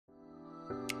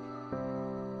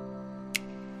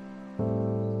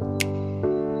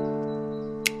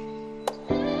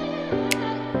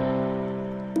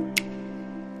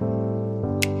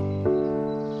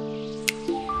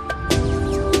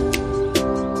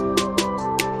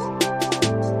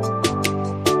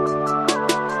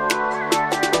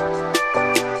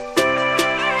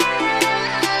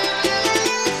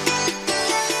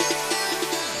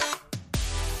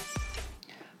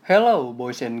Hello,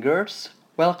 boys and girls.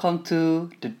 Welcome to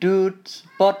the Dudes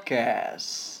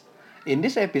Podcast. In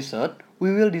this episode,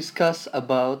 we will discuss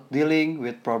about dealing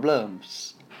with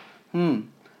problems.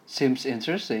 Seems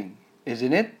interesting,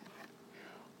 isn't it?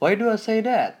 Why do I say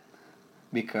that?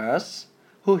 Because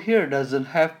who here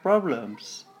doesn't have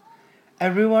problems?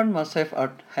 Everyone must have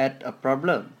had a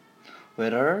problem,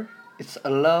 whether it's a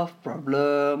love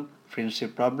problem,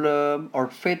 friendship problem, or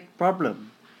faith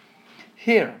problem.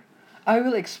 Here, I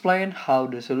will explain how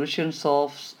the solution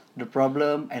solves the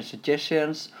problem and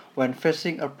suggestions when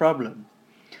facing a problem.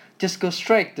 Just go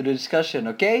straight to the discussion,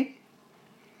 okay?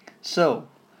 So,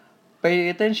 pay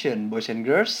attention, boys and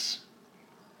girls.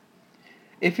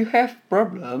 If you have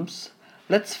problems,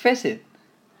 let's face it,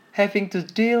 having to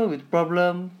deal with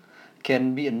problem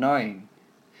can be annoying,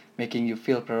 making you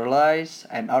feel paralyzed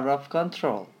and out of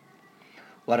control.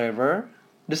 Whatever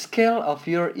the scale of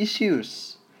your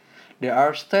issues, there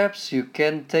are steps you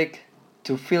can take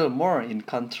to feel more in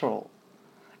control.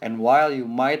 And while you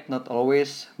might not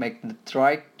always make the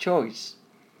right choice,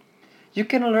 you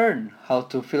can learn how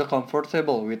to feel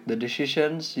comfortable with the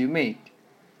decisions you make.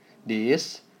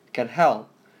 This can help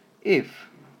if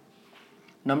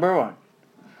number 1,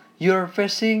 you are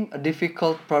facing a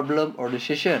difficult problem or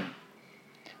decision.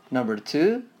 Number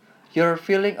 2, you are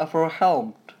feeling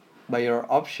overwhelmed by your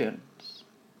options.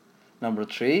 Number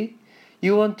 3,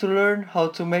 you want to learn how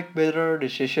to make better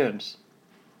decisions.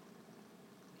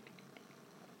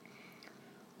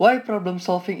 Why problem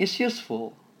solving is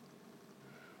useful?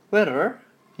 Whether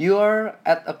you are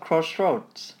at a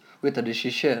crossroads with a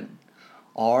decision,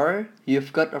 or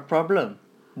you've got a problem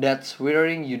that's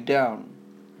wearing you down.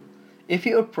 If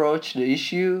you approach the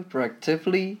issue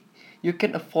proactively, you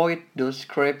can avoid those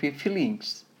crappy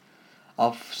feelings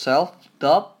of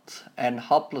self-doubt and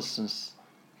helplessness.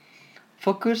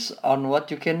 Focus on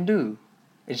what you can do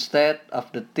instead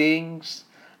of the things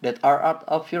that are out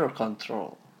of your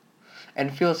control,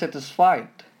 and feel satisfied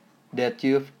that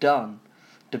you've done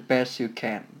the best you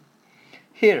can.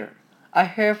 Here, I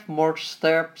have more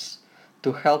steps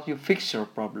to help you fix your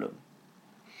problem.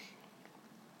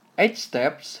 8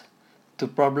 steps to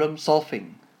problem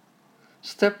solving.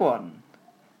 Step 1.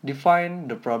 Define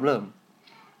the problem.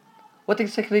 What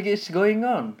exactly is going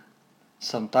on?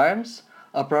 Sometimes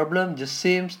a problem just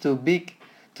seems too big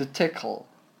to tackle.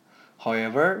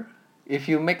 However, if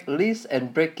you make a list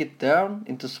and break it down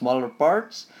into smaller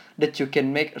parts that you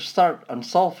can make a start on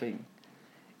solving,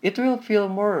 it will feel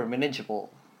more manageable.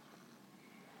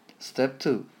 Step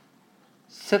 2.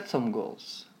 Set some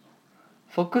goals.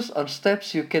 Focus on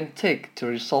steps you can take to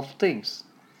resolve things,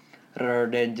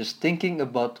 rather than just thinking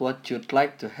about what you'd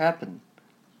like to happen.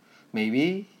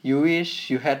 Maybe you wish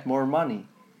you had more money.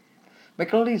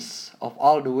 Make a list of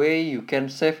all the way you can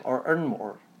save or earn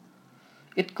more.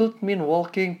 It could mean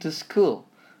walking to school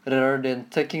rather than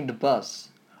taking the bus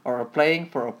or applying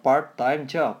for a part-time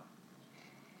job.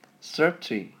 Step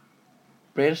 3.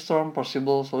 Brainstorm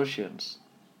possible solutions.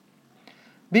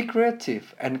 Be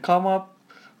creative and come up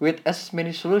with as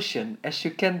many solutions as you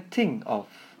can think of.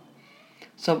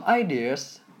 Some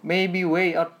ideas may be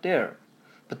way out there,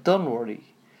 but don't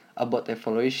worry about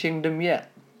evaluating them yet.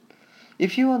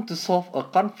 If you want to solve a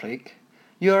conflict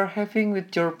you are having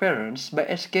with your parents by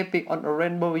escaping on a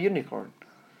rainbow unicorn,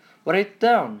 write it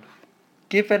down,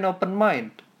 keep an open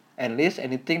mind, and list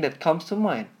anything that comes to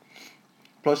mind,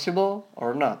 plausible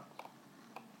or not.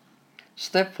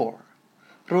 Step 4.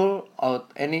 Rule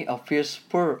out any obvious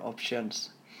poor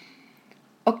options.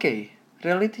 Okay,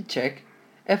 reality check.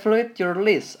 Evaluate your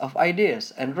list of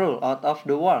ideas and rule out of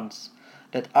the ones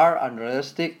that are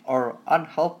unrealistic or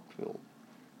unhelpful.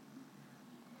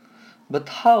 But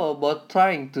how about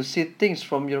trying to see things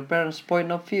from your parents'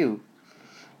 point of view?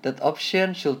 That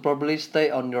option should probably stay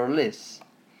on your list.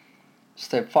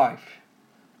 Step 5.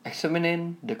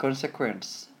 Examining the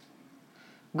consequence.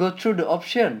 Go through the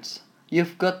options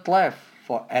you've got left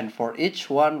and for each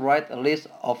one write a list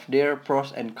of their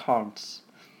pros and cons.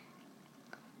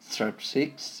 Step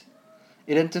 6.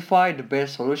 Identify the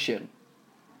best solution.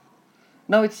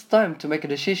 Now it's time to make a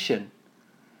decision.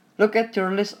 Look at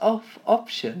your list of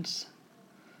options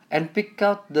and pick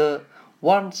out the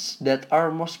ones that are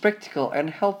most practical and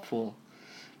helpful.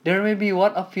 There may be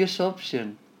one obvious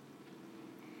option,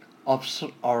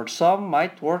 or some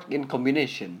might work in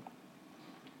combination.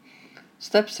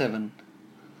 Step 7.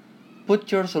 Put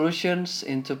your solutions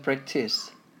into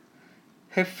practice.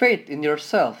 Have faith in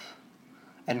yourself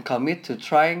and commit to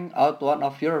trying out one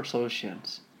of your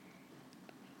solutions.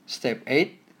 Step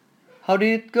 8. How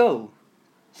did it go?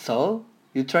 So,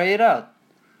 you try it out.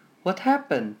 What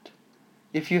happened?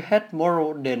 If you had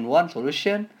more than one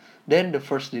solution, then the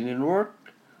first didn't work,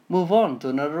 move on to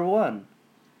another one.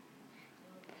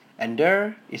 And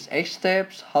there is 8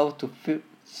 steps how to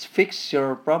fix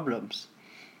your problems.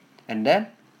 And then,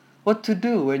 what to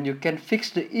do when you can fix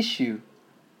the issue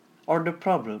or the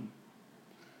problem.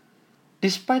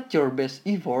 Despite your best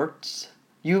efforts,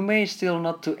 you may still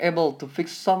not be able to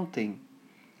fix something.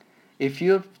 If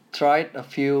you've tried a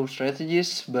few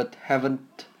strategies but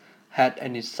haven't had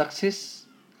any success,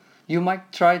 you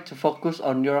might try to focus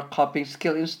on your coping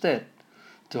skill instead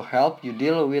to help you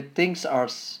deal with things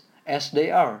as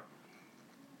they are.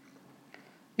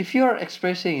 If you are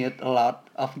expressing a lot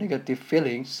of negative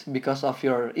feelings because of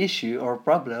your issue or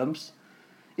problems,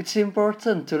 it's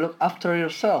important to look after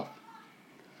yourself.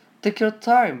 Take your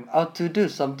time out to do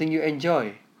something you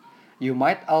enjoy. You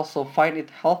might also find it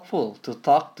helpful to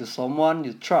talk to someone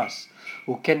you trust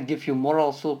who can give you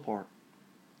moral support.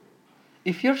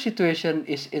 If your situation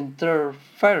is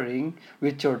interfering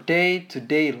with your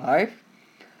day-to-day life,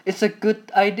 it's a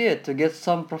good idea to get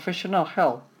some professional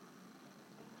help.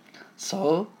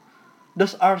 So,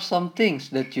 those are some things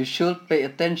that you should pay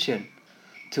attention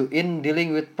to in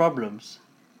dealing with problems.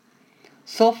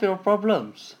 Solve your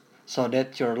problems so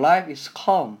that your life is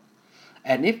calm,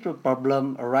 and if the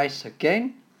problem arises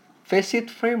again, face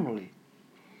it firmly.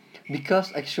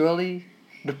 Because actually,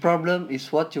 the problem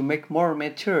is what you make more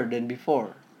mature than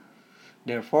before.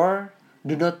 Therefore,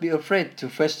 do not be afraid to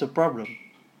face the problem.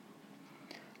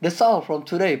 That's all from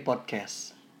today's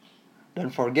podcast.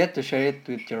 Don't forget to share it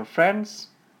with your friends.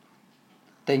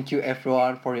 Thank you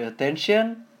everyone for your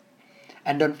attention.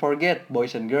 And don't forget,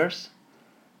 boys and girls,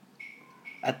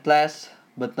 at last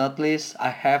but not least, I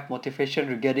have motivation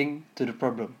regarding to the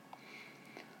problem.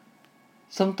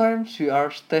 Sometimes we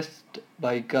are tested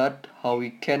by God how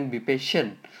we can be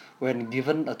patient when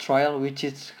given a trial which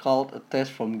is called a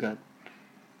test from God.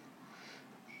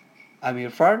 I'm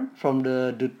Irfan from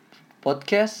the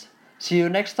podcast. See you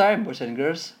next time, boys and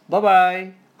girls. Bye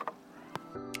bye.